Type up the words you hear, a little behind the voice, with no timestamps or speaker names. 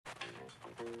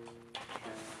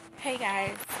Hey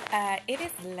guys, it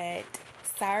is lit.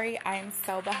 Sorry, I am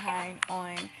so behind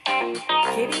on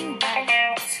getting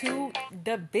back to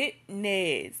the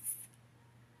business.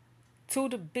 To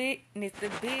the business,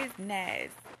 the business.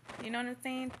 You know what I'm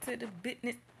saying? To the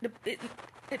business, the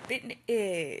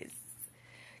business.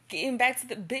 Getting back to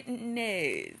the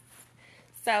business.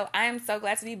 So I am so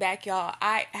glad to be back, y'all.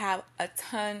 I have a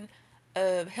ton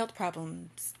of health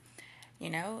problems,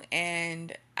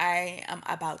 and I am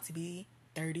about to be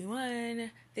 31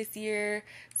 this year.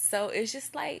 So it's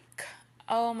just like,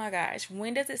 oh my gosh,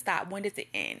 when does it stop? When does it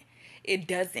end? It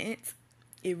doesn't.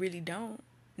 It really don't.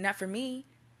 Not for me.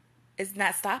 It's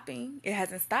not stopping. It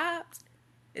hasn't stopped.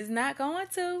 It's not going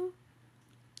to.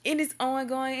 It is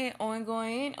ongoing and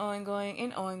ongoing and ongoing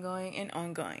and ongoing and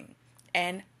ongoing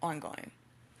and ongoing.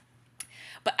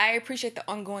 But I appreciate the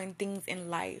ongoing things in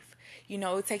life.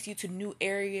 It takes you to new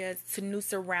areas, to new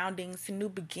surroundings, to new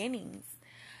beginnings.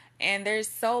 And there's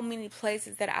so many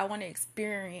places that I want to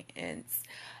experience,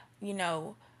 you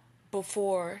know,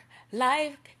 before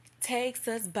life takes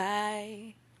us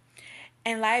by.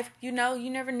 And life, you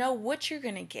never know what you're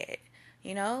going to get.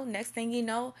 Next thing you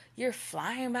know, you're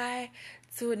flying by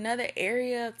to another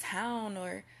area of town,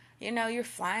 or, you're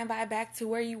flying by back to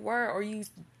where you were, or you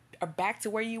are back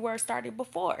to where you were started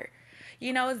before.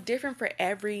 It's different for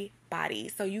everybody.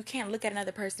 So you can't look at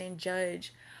another person and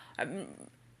judge,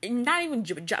 not even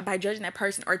by judging that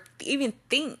person, or even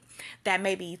think that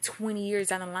maybe 20 years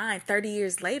down the line, 30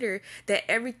 years later, that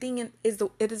everything is the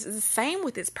same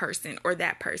with this person or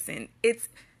that person. It's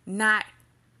not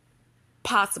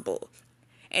possible.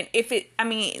 And if it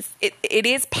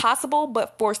is possible,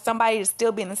 but for somebody to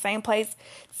still be in the same place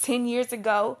 10 years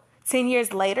ago, 10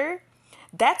 years later,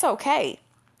 that's okay.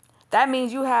 That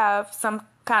means you have some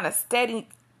kind of steady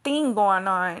thing going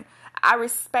on. I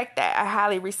respect that. I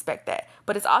highly respect that.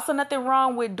 But it's also nothing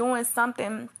wrong with doing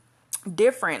something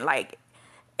different, like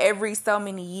every so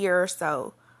many years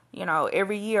or so.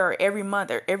 Every year or every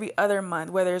month or every other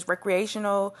month, whether it's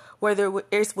recreational, whether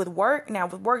it's with work. Now,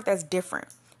 with work, that's different.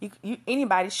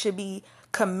 Anybody should be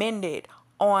commended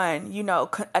on,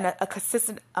 a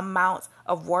consistent amount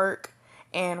of work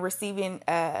and receiving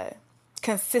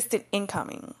consistent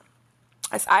incoming.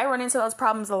 As I run into those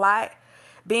problems a lot,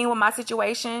 being with my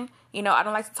situation, I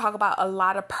don't like to talk about a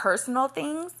lot of personal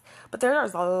things, but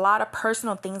there's a lot of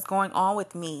personal things going on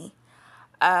with me.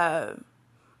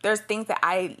 There's things that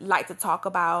I like to talk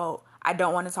about, I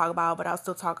don't want to talk about, but I'll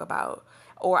still talk about,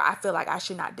 or I feel like I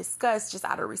should not discuss just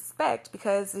out of respect,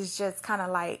 because it's just kind of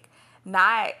like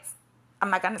I'm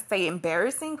not going to say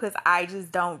embarrassing, because I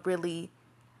just don't really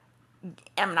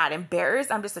am not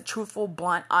embarrassed. I'm just a truthful,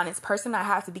 blunt, honest person. I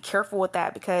have to be careful with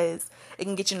that, because it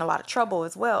can get you in a lot of trouble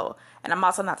as well. And I'm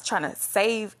also not trying to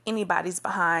save anybody's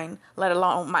behind, let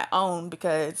alone my own,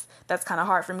 because that's kind of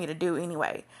hard for me to do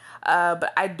anyway.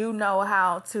 But I do know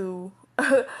how to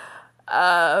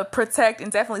protect,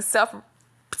 and definitely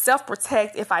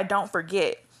self-protect if I don't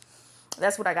forget.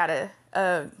 That's what I gotta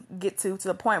get to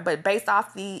the point. But based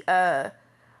off the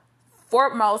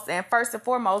first and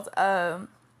foremost,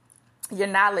 your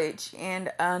knowledge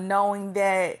and knowing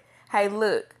that, hey,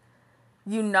 look,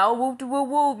 whoop whoop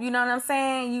whoop, you know what I'm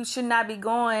saying? You should not be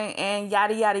going and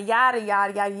yada yada yada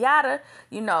yada yada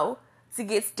yada, to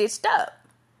get stitched up.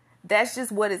 That's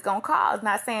just what it's gonna cause.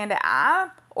 Not saying that I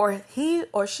or he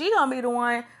or she gonna be the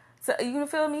one, so you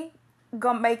feel me,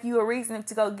 gonna make you a reason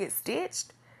to go get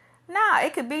stitched. Nah,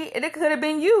 it could have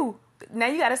been you. Now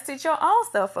you gotta stitch your own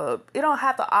stuff up. It don't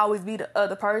have to always be the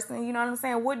other person. You know what I'm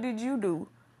saying? What did you do?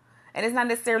 And it's not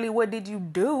necessarily what did you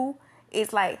do.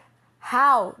 It's like,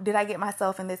 how did I get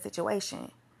myself in this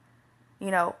situation?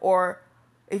 Or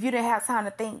if you didn't have time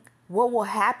to think, what will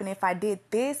happen if I did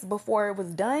this before it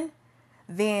was done?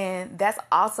 Then that's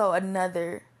also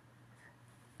another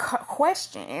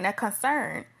question and a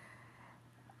concern.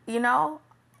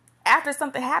 After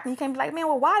something happened, you can't be like, man,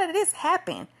 well, why did this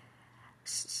happen?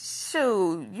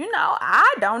 Shoot,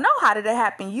 I don't know how did it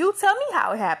happen. You tell me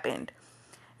how it happened.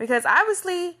 Because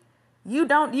obviously you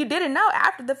didn't know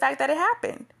after the fact that it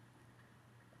happened.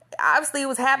 Obviously it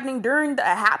was happening during the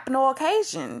happenal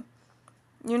occasion.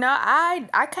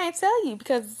 I can't tell you,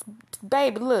 because,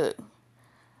 baby, look,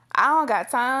 I don't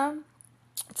got time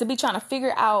to be trying to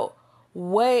figure out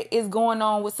what is going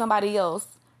on with somebody else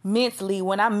mentally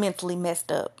when I'm mentally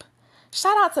messed up.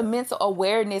 Shout out to Mental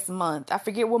Awareness Month. I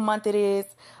forget what month it is,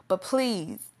 but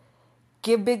please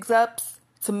give big ups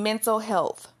to mental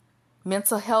health.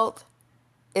 Mental health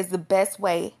is the best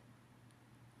way